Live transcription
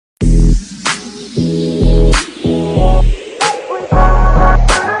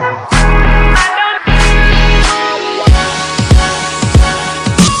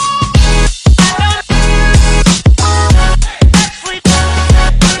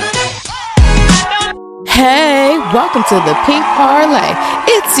Welcome to the Pink Parlay.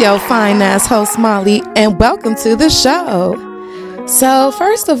 It's your fine ass host Molly, and welcome to the show. So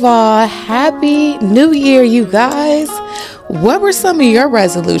first of all, happy new year, you guys. What were some of your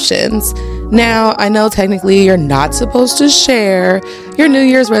resolutions? Now, I know technically you're not supposed to share your New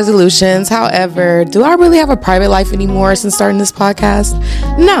Year's resolutions. However, do I really have a private life anymore since starting this podcast?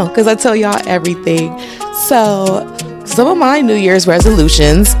 No, because I tell y'all everything. So some of my New Year's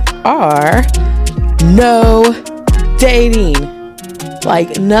resolutions are no dating.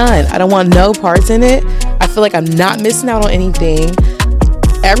 Like none. I don't want no parts in it. I feel like I'm not missing out on anything.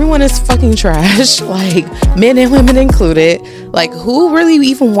 Everyone is fucking trash, like men and women included. Like, who really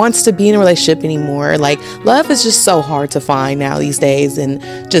even wants to be in a relationship anymore? Like, love is just so hard to find now these days, and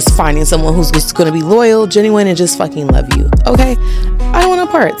just finding someone who's just going to be loyal, genuine, and just fucking love you. Okay, I don't want no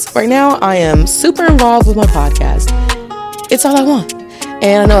parts. Right now, I am super involved with my podcast. It's all I want.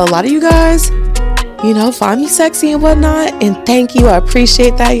 And I know a lot of you guys, you know, find me sexy and whatnot, and thank you. I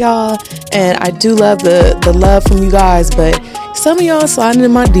appreciate that, y'all. And I do love the love from you guys, but some of y'all sliding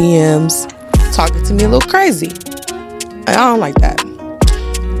in my DMs, talking to me a little crazy. I don't like that.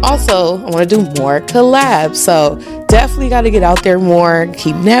 Also, I want to do more collabs, so definitely got to get out there more,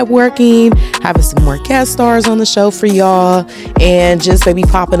 keep networking, having some more guest stars on the show for y'all, and just maybe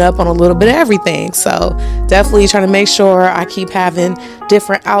popping up on a little bit of everything. So definitely trying to make sure I keep having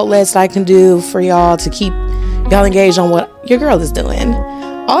different outlets that I can do for y'all to keep y'all engaged on what your girl is doing.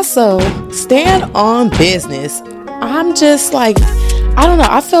 Also, stand on business. I'm just like, I don't know.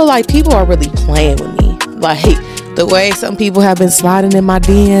 I feel like people are really playing with me. Like the way some people have been sliding in my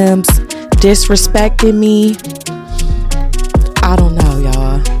DMs, disrespecting me. I don't know,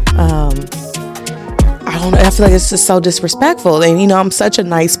 y'all. I don't know. I feel like it's just so disrespectful. And, you know, I'm such a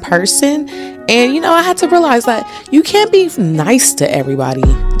nice person. And, you know, I had to realize that you can't be nice to everybody.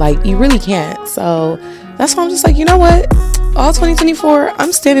 Like, you really can't. So that's why I'm just like, you know what? All 2024,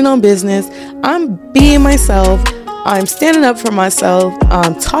 I'm standing on business. I'm being myself. I'm standing up for myself.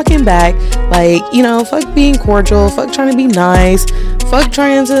 I'm talking back. Like, you know, fuck being cordial. Fuck trying to be nice. Fuck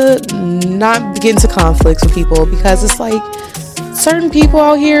trying to not get into conflicts with people, because it's like certain people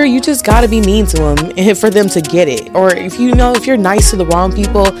out here, you just got to be mean to them and for them to get it. Or if you know, if you're nice to the wrong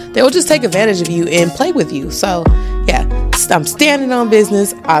people, they will just take advantage of you and play with you. So yeah, I'm standing on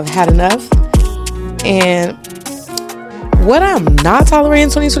business. I've had enough. And what I'm not tolerating in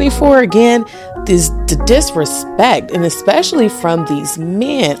 2024, again, is the disrespect, and especially from these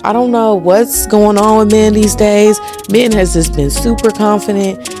men. I don't know what's going on with men these days. Men has just been super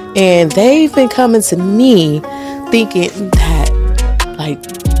confident, and they've been coming to me thinking that, like,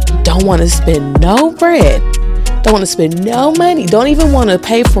 don't want to spend no bread, don't want to spend no money, don't even want to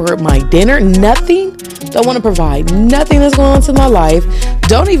pay for my dinner, nothing. Don't want to provide nothing that's going on to my life.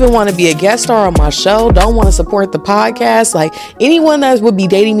 Don't even want to be a guest star on my show. Don't want to support the podcast. Like, anyone that would be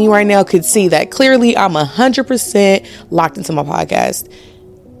dating me right now could see that clearly I'm 100% locked into my podcast.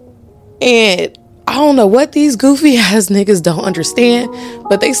 And I don't know what these goofy ass niggas don't understand,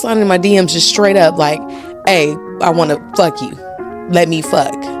 but they slide in my DMs just straight up like, hey, I want to fuck you. Let me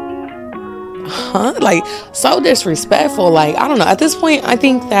fuck. Huh? Like, so disrespectful. Like, I don't know. At this point, I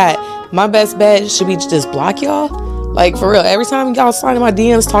think that my best bet should be to just block y'all. Like, for real. Every time y'all slide in my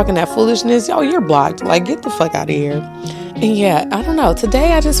DMs talking that foolishness, y'all, you're blocked. Like, get the fuck out of here. And yeah, I don't know.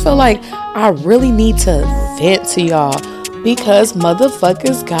 Today, I just feel like I really need to vent to y'all, because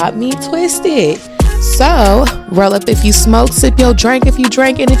motherfuckers got me twisted. So, roll up if you smoke, sip your drink if you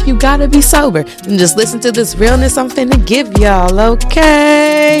drink, and if you gotta be sober, then just listen to this realness I'm finna give y'all,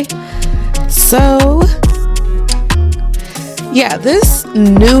 okay? So, yeah, this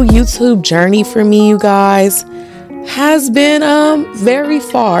new YouTube journey for me, you guys, has been very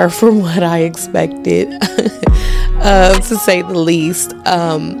far from what I expected, to say the least.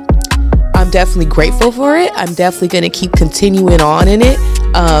 I'm definitely grateful for it. I'm definitely going to keep continuing on in it.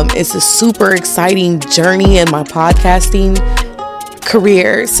 It's a super exciting journey in my podcasting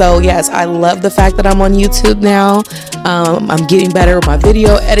career. So yes, I love the fact that I'm on YouTube now. I'm getting better with my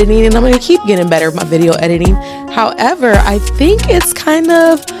video editing, and I'm going to keep getting better with my video editing. However, I think it's kind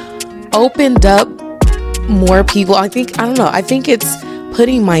of opened up more people. I think it's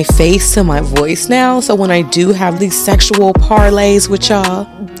putting my face to my voice now. So when I do have these sexual parlays with y'all,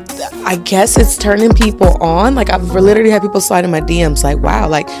 I guess it's turning people on. Like, I've literally had people slide in my DMs like, wow,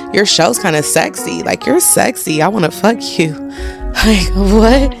 like, your show's kind of sexy. Like, you're sexy. I want to fuck you. Like,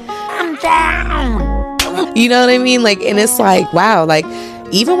 what? I'm down. You know what I mean? Like, and it's like, wow, like,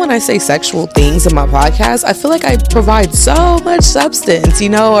 even when I say sexual things in my podcast, I feel like I provide so much substance, you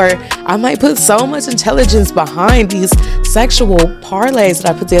know, or I might put so much intelligence behind these sexual parlays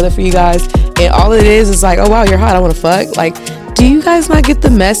that I put together for you guys. and all it is like, oh wow, you're hot, I want to fuck. Like, do you guys not get the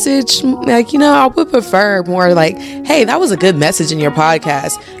message? Like, I would prefer more like, hey, that was a good message in your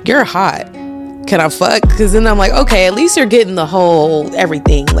podcast, you're hot, can I fuck? Because then I'm like, okay, at least you're getting the whole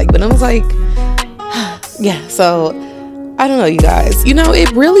everything. Like, but I was like, yeah. So I don't know, you guys,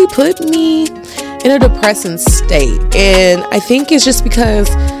 it really put me in a depressing state, and I think it's just because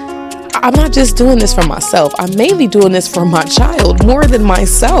I'm not just doing this for myself. I'm mainly doing this for my child more than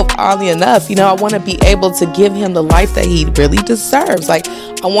myself, oddly enough. I want to be able to give him the life that he really deserves. Like,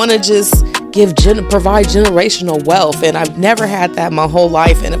 I want to just provide generational wealth, and I've never had that my whole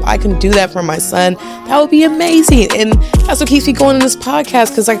life. And if I can do that for my son, that would be amazing. And that's what keeps me going in this podcast,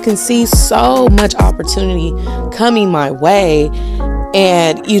 because I can see so much opportunity coming my way.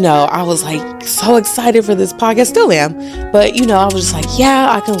 And, I was like so excited for this podcast, still am. But, I was just like,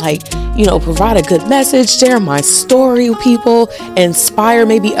 yeah, I can provide a good message, share my story with people, inspire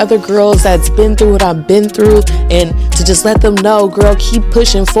maybe other girls that's been through what I've been through, and to just let them know, girl, keep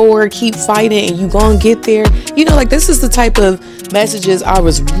pushing forward, keep fighting, and you gonna get there. This is the type of messages I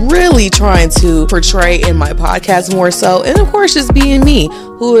was really trying to portray in my podcast more so. And of course, just being me,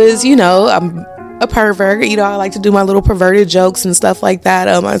 who is, I'm a pervert. I like to do my little perverted jokes and stuff like that.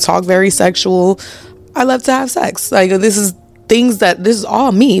 I talk very sexual. I love to have sex. Like, this is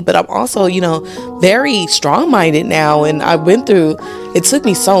all me, but I'm also, very strong-minded now. And it took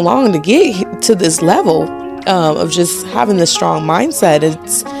me so long to get to this level of just having this strong mindset.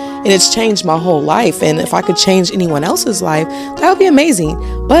 It's changed my whole life. And if I could change anyone else's life, that would be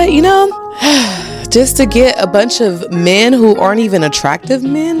amazing. But, just to get a bunch of men who aren't even attractive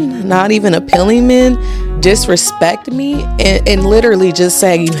men, not even appealing men, disrespect me and literally just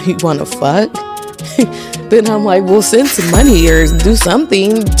say, you want to fuck? Then I'm like, well, send some money or do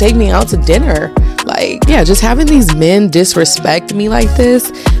something, take me out to dinner. Like, yeah, just having these men disrespect me like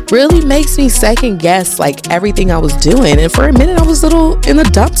this really makes me second guess like everything I was doing. And for a minute I was a little in the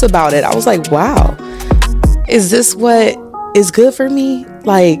dumps about it. I was like, wow, is this what is good for me?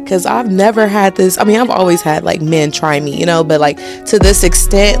 Like, because I've never had this. I mean, I've always had like men try me, but like to this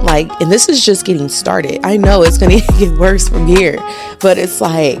extent, like, and this is just getting started. I know it's gonna get worse from here, but it's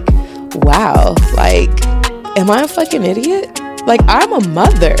like, wow, like, am I a fucking idiot? Like, I'm a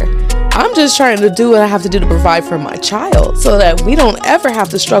mother. I'm just trying to do what I have to do to provide for my child so that we don't ever have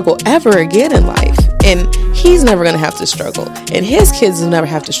to struggle ever again in life. And he's never going to have to struggle. And his kids will never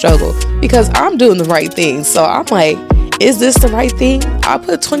have to struggle because I'm doing the right thing. So I'm like, is this the right thing? I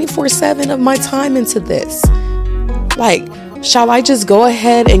put 24/7 of my time into this. Like, shall I just go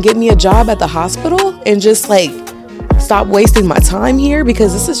ahead and get me a job at the hospital and just like stop wasting my time here?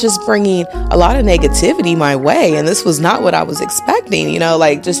 Because this is just bringing a lot of negativity my way, and this was not what I was expecting,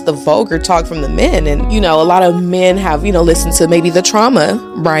 like just the vulgar talk from the men. And a lot of men have listened to maybe the trauma,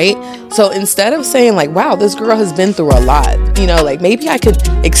 right? So instead of saying like, wow, this girl has been through a lot, like maybe I could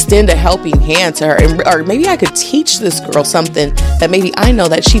extend a helping hand to her, or maybe I could teach this girl something that maybe I know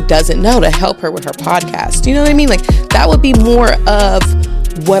that she doesn't know, to help her with her podcast. You know what I mean? Like, that would be more of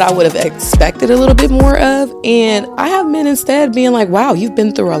what I would have expected a little bit more of. And I have men instead being like, wow, you've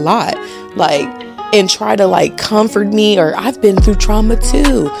been through a lot, like, and try to like comfort me, or I've been through trauma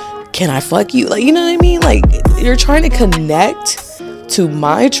too, can I fuck you? Like, you know what I mean? Like, you're trying to connect to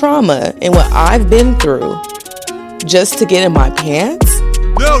my trauma and what I've been through just to get in my pants.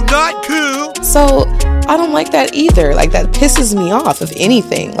 No, not cool. So I don't like that either. Like, that pisses me off, if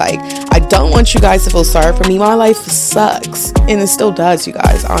anything. Like, I don't want you guys to feel sorry for me. My life sucks, and it still does, you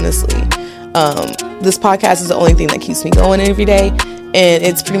guys, honestly. This podcast is the only thing that keeps me going every day, and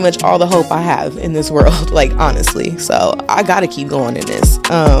it's pretty much all the hope I have in this world, like, honestly. So I gotta keep going in this,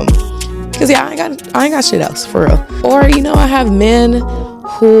 because yeah, I ain't got shit else, for real. Or I have men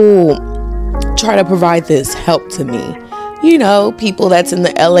who try to provide this help to me. People that's in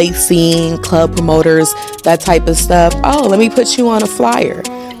the LA scene, club promoters, that type of stuff. Oh, let me put you on a flyer.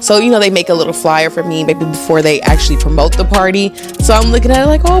 So, they make a little flyer for me maybe before they actually promote the party. So I'm looking at it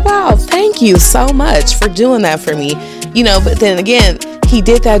like, oh, wow, thank you so much for doing that for me. But then again, he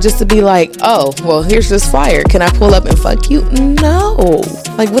did that just to be like, oh, well, here's this flyer. Can I pull up and fuck you? No.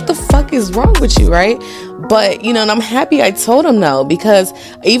 Like, what the fuck is wrong with you, right? But, and I'm happy I told him no, because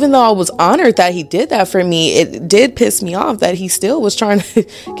even though I was honored that he did that for me, it did piss me off that he still was trying to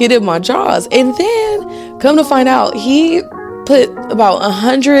get in my jaws. And then come to find out, he put about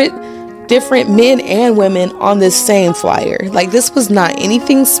 100 different men and women on this same flyer. Like, this was not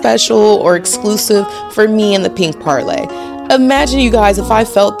anything special or exclusive for me and the Pink Parlay. Imagine, you guys, if I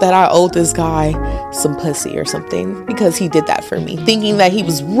felt that I owed this guy some pussy or something because he did that for me, thinking that he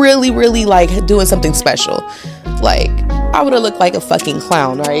was really, really like doing something special. Like, I would have looked like a fucking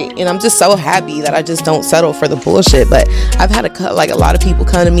clown, right? And I'm just so happy that I just don't settle for the bullshit. But I've had a lot of people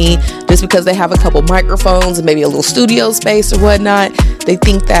come to me just because they have a couple microphones and maybe a little studio space or whatnot. They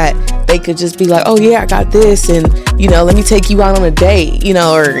think that they could just be like, oh yeah, I got this, and let me take you out on a date,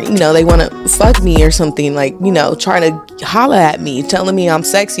 or they want to fuck me or something, like, trying to holla at me, telling me I'm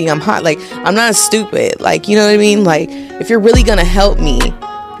sexy, I'm hot. Like, I'm not stupid. Like, you know what I mean? Like, if you're really gonna help me,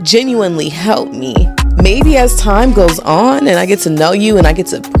 genuinely help me, maybe as time goes on and I get to know you and I get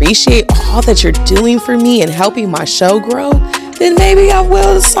to appreciate all that you're doing for me and helping my show grow, then maybe I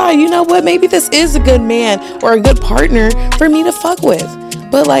will decide, maybe this is a good man or a good partner for me to fuck with.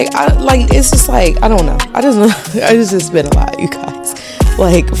 But it's just like, I don't know. It's just been a lot, you guys,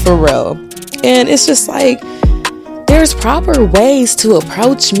 like, for real. And it's just like, there's proper ways to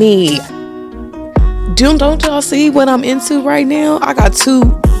approach me. Don't y'all see what I'm into right now? I got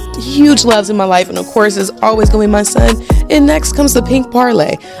 2 huge loves in my life, and of course it's always gonna be my son, and next comes the Pink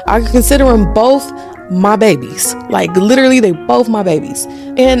Parlay. I consider them both my babies. Like, literally, they both my babies.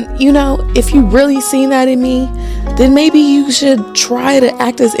 And if you really seen that in me, then maybe you should try to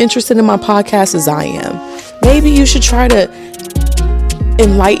act as interested in my podcast as I am. Maybe you should try to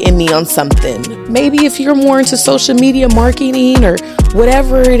enlighten me on something. Maybe if you're more into social media marketing or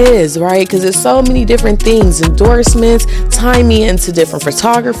whatever it is, right? Because there's so many different things, endorsements, tie me into different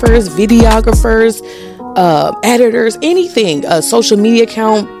photographers, videographers, editors, anything, social media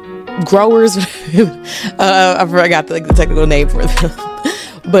account growers. I forgot the technical name for them.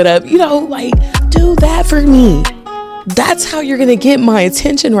 But do that for me. That's how you're gonna get my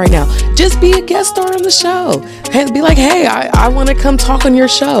attention right now. Just be a guest star on the show and be like, hey, I want to come talk on your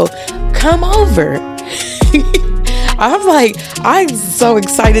show. Come over. I'm so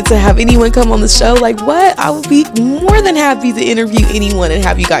excited to have anyone come on the show. Like, what? I would be more than happy to interview anyone and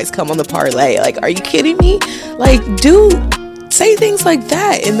have you guys come on the parlay. Like, are you kidding me? Like, say things like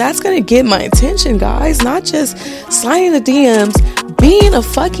that, and that's gonna get my attention, guys. Not just sliding the DMs, being a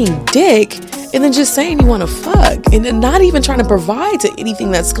fucking dick, and then just saying you want to fuck, and then not even trying to provide to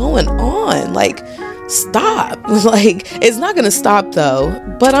anything that's going on. Like, stop. Like, it's not gonna stop though,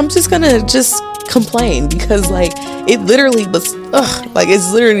 but I'm just gonna complain because it literally was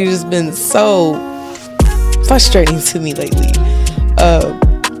it's literally just been so frustrating to me lately.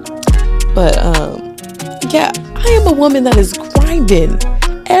 Yeah, I am a woman that is grinding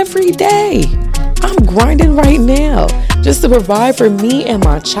every day. I'm grinding right now just to provide for me and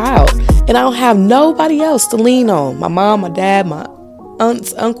my child. And I don't have nobody else to lean on. My mom, my dad, my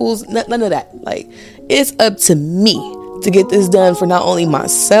aunts, uncles, none of that. Like, it's up to me to get this done for not only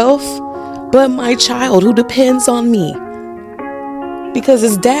myself, but my child who depends on me. Because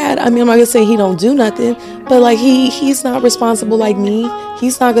his dad, I'm not gonna say he don't do nothing, but he's not responsible like me.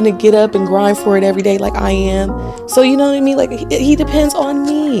 He's not gonna get up and grind for it every day like I am. So you know what I mean? He depends on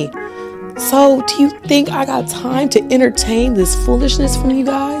me. So do you think I got time to entertain this foolishness from you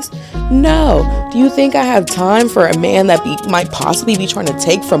guys? No. Do you think I have time for a man that might possibly be trying to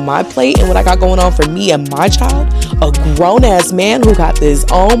take from my plate and what I got going on for me and my child? A grown ass man who got his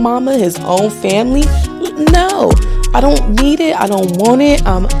own mama, his own family? No. I don't need it. I don't want it.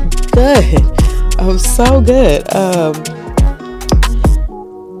 I'm good. I'm so good.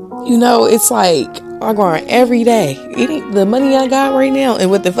 It's like I grind every day. The money I got right now, and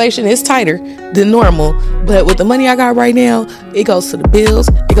with inflation, it's tighter than normal. But with the money I got right now, it goes to the bills.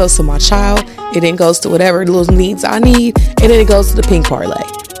 It goes to my child. It then goes to whatever little needs I need, and then it goes to the Pink Parlay.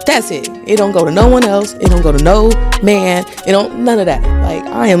 That's it. It don't go to no one else. It don't go to no man. None of that. Like,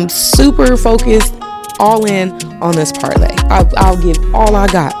 I am super focused, all in on this parlay. I'll give all I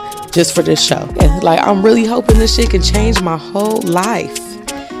got just for this show. And I'm really hoping this shit can change my whole life.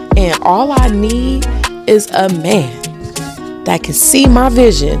 And all I need is a man that can see my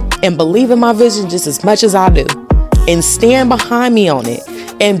vision and believe in my vision just as much as I do, and stand behind me on it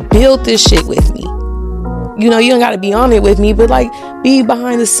and build this shit with me. You don't got to be on it with me, but be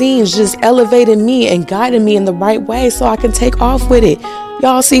behind the scenes, just elevating me and guiding me in the right way so I can take off with it.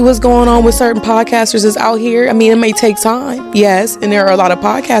 Y'all see what's going on with certain podcasters that's out here. It may take time, yes, and there are a lot of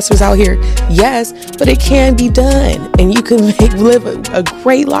podcasters out here, yes, but it can be done, and you can live a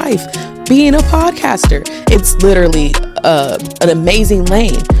great life being a podcaster. It's literally an amazing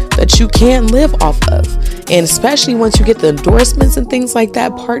lane that you can live off of, and especially once you get the endorsements and things like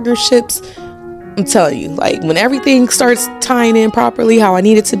that, partnerships. I'm telling you, when everything starts tying in properly how I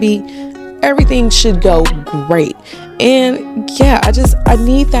need it to be, everything should go great. And yeah, I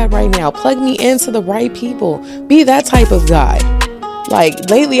need that right now. Plug me into the right people. Be that type of guy. Like,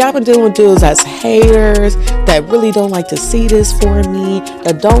 lately I've been dealing with dudes that's haters, that really don't like to see this for me,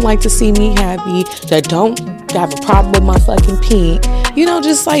 that don't like to see me happy, that don't have a problem with my fucking pink. You know,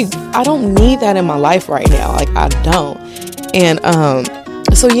 just like, I don't need that in my life right now. Like, I don't. And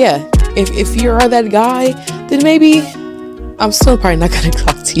so yeah, if you're that guy, then maybe I'm still probably not gonna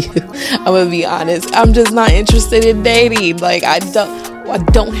talk to you. I'm gonna be honest. I'm just not interested in dating. Like, I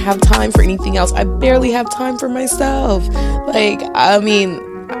don't have time for anything else. I barely have time for myself. Like, I mean,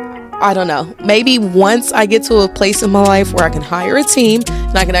 I don't know. Maybe once I get to a place in my life where I can hire a team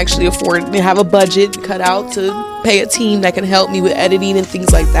and I can actually afford to have a budget cut out to pay a team that can help me with editing and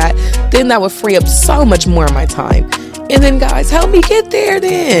things like that, then that would free up so much more of my time. And then, guys, help me get there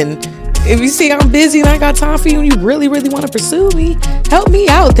then. If you see I'm busy and I got time for you and you really, really want to pursue me, help me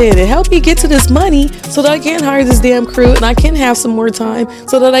out then and help me get to this money so that I can hire this damn crew and I can have some more time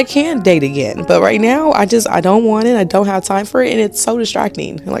so that I can date again. But right now, I don't want it. I don't have time for it. And it's so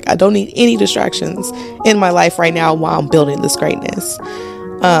distracting. Like, I don't need any distractions in my life right now while I'm building this greatness.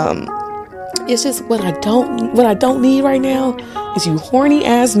 It's just what I don't need right now is you horny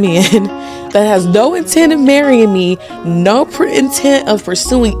ass men that has no intent of marrying me, no intent of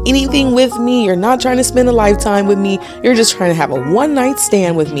pursuing anything with me. You're not trying to spend a lifetime with me. You're just trying to have a one night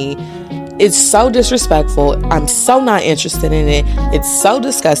stand with me. It's so disrespectful. I'm so not interested in it. It's so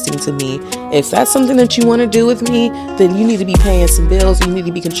disgusting to me. If that's something that you want to do with me, then you need to be paying some bills. You need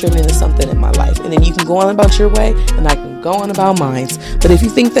to be contributing to something in my life. And then you can go on about your way and I can go on about mine. But if you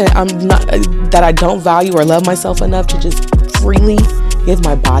think that that I don't value or love myself enough to just freely give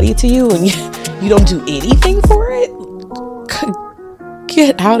my body to you and you don't do anything for it,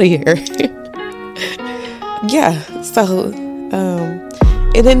 get out of here. Yeah. So,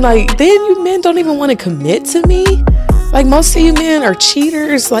 and then you men don't even want to commit to me. Like, most of you men are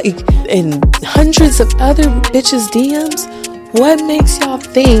cheaters, like, in hundreds of other bitches' DMs. What makes y'all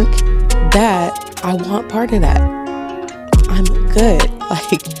think that I want part of that? I'm good.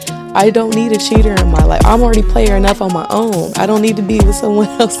 Like, I don't need a cheater in my life. I'm already player enough on my own. I don't need to be with someone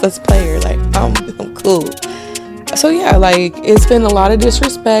else that's player. Like, I'm cool. So yeah, like, it's been a lot of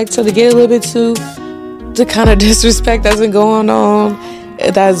disrespect. So to get a little bit to the kind of disrespect that's been going on,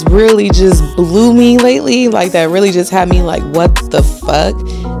 that's really just blew me lately. Like, that really just had me like, what the fuck?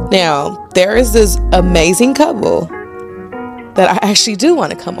 Now, there is this amazing couple that I actually do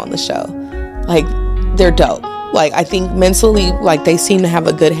want to come on the show. Like, they're dope. Like, I think mentally, like, they seem to have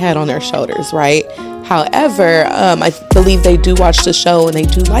a good head on their shoulders, right? However, I believe they do watch the show and they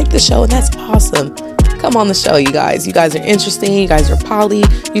do like the show, and that's awesome. Come on the show, you guys. You guys are interesting. You guys are poly.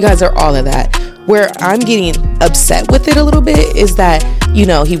 You guys are all of that. Where I'm getting upset with it a little bit is that, you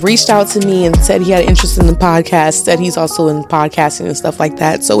know, he reached out to me and said he had interest in the podcast, said he's also in podcasting and stuff like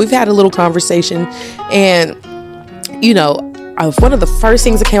that. So we've had a little conversation, and, you know, one of the first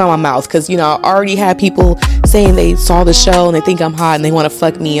things that came out of my mouth, because, you know, I already had people saying they saw the show and they think I'm hot and they want to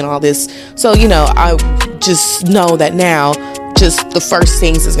fuck me and all this. So, you know, I just know that now, just the first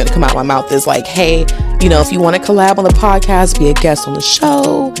things that's going to come out of my mouth is like, hey, you know, if you want to collab on the podcast, be a guest on the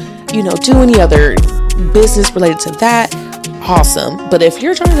show, you know, do any other business related to that, awesome. But if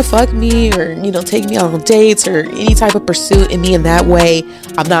you're trying to fuck me or, you know, take me on dates or any type of pursuit in me in that way,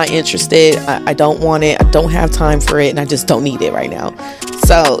 I'm not interested. I don't want it. I don't have time for it, and I just don't need it right now.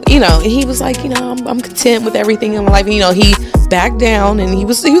 So, you know, he was like, you know, I'm content with everything in my life. And, you know, he backed down and he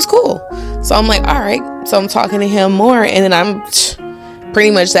was cool. So I'm like, all right. So I'm talking to him more, and then I'm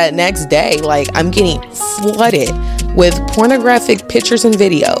pretty much that next day, like, I'm getting flooded with pornographic pictures and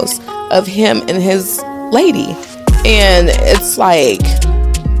videos of him and his lady. And it's like,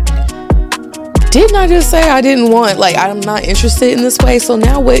 didn't I just say I didn't want, like, I'm not interested in this way? So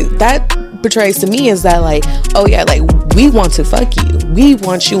now what that portrays to me is that, like, oh yeah, like, we want to fuck you. We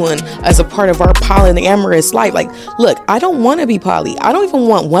want you in as a part of our polyamorous life. Like, look, I don't want to be poly. I don't even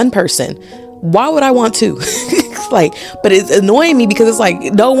want one person. Why would I want two? Like, but it's annoying me because it's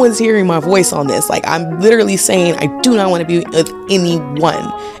like, no one's hearing my voice on this. Like, I'm literally saying I do not want to be with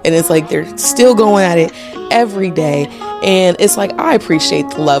anyone. And it's like, they're still going at it every day. And it's like, I appreciate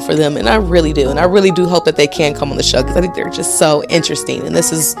the love for them, and I really do. And I really do hope that they can come on the show, because I think they're just so interesting. And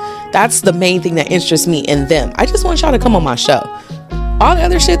that's the main thing that interests me in them. I just want y'all to come on my show. All the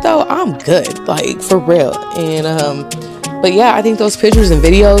other shit though, I'm good, like, for real. And but yeah, I think those pictures and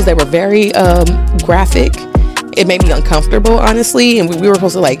videos, they were very graphic. It made me uncomfortable, honestly. And we were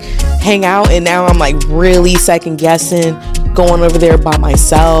supposed to, like, hang out, and now I'm like really second guessing going over there by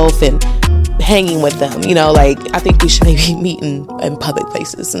myself. And hanging with them, you know, like I think we should maybe meet in public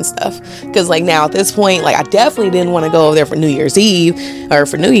places and stuff, because like now at this point, like I definitely didn't want to go over there for New Year's Eve or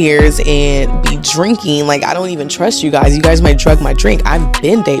for New Year's and be drinking. Like I don't even trust you guys might drug my drink. I've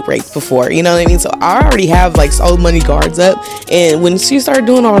been date raped before, you know what I mean? So I already have like so many guards up, and when she started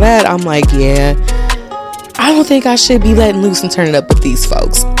doing all that, I'm like, yeah, I don't think I should be letting loose and turning up with these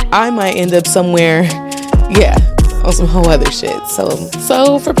folks. I might end up somewhere, yeah, on some whole other shit.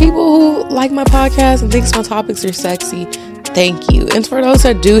 So for people who like my podcast and thinks my topics are sexy, thank you. And for those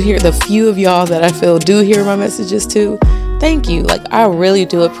that do hear, the few of y'all that I feel do hear my messages too, thank you. Like I really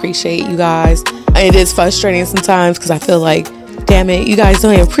do appreciate you guys. It is frustrating sometimes because I feel like, damn it, you guys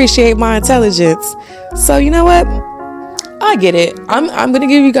don't even appreciate my intelligence. So you know what? I get it. I'm gonna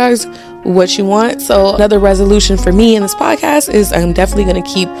give you guys what you want. So another resolution for me in this podcast is I'm definitely going to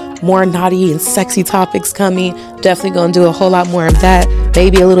keep more naughty and sexy topics coming. Definitely going to do a whole lot more of that.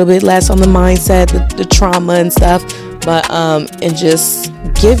 Maybe a little bit less on the mindset, the trauma and stuff. But and just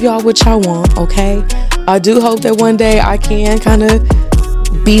give y'all what y'all want, okay? I do hope that one day I can kind of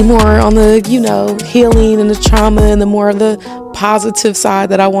be more on the, you know, healing and the trauma and the more of the positive side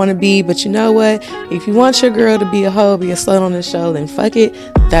that I want to be. But you know what? If you want your girl to be a hoe, be a slut on the show, then fuck it.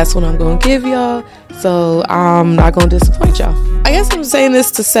 That's what I'm going to give y'all. So I'm not going to disappoint y'all. I guess I'm saying this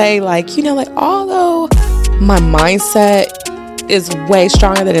to say, like, you know, like, although my mindset is way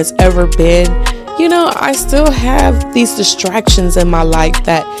stronger than it's ever been, you know, I still have these distractions in my life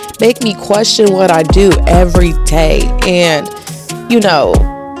that make me question what I do every day. And, you know,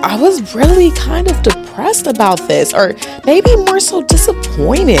 I was really kind of depressed about this, or maybe more so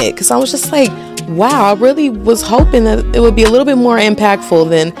disappointed, because I was just like, wow, I really was hoping that it would be a little bit more impactful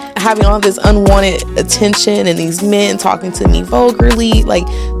than having all this unwanted attention and these men talking to me vulgarly. Like,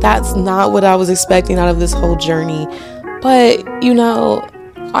 that's not what I was expecting out of this whole journey. But, you know,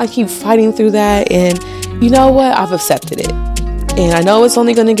 I keep fighting through that, and you know what? I've accepted it. And I know it's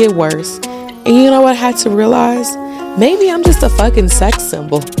only going to get worse. And you know what I had to realize? Maybe I'm just a fucking sex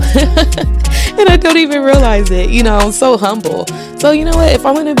symbol. And I don't even realize it. You know, I'm so humble. So you know what? If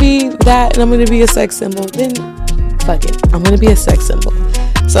I'm going to be that and I'm going to be a sex symbol, then fuck it. I'm going to be a sex symbol.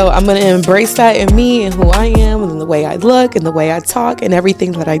 So I'm going to embrace that in me and who I am and the way I look and the way I talk and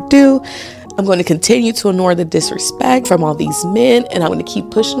everything that I do. I'm going to continue to ignore the disrespect from all these men, and I'm going to keep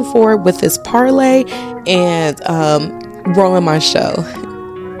pushing forward with this parlay and growing my show.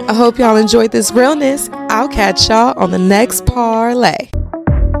 I hope y'all enjoyed this realness. I'll catch y'all on the next parlay.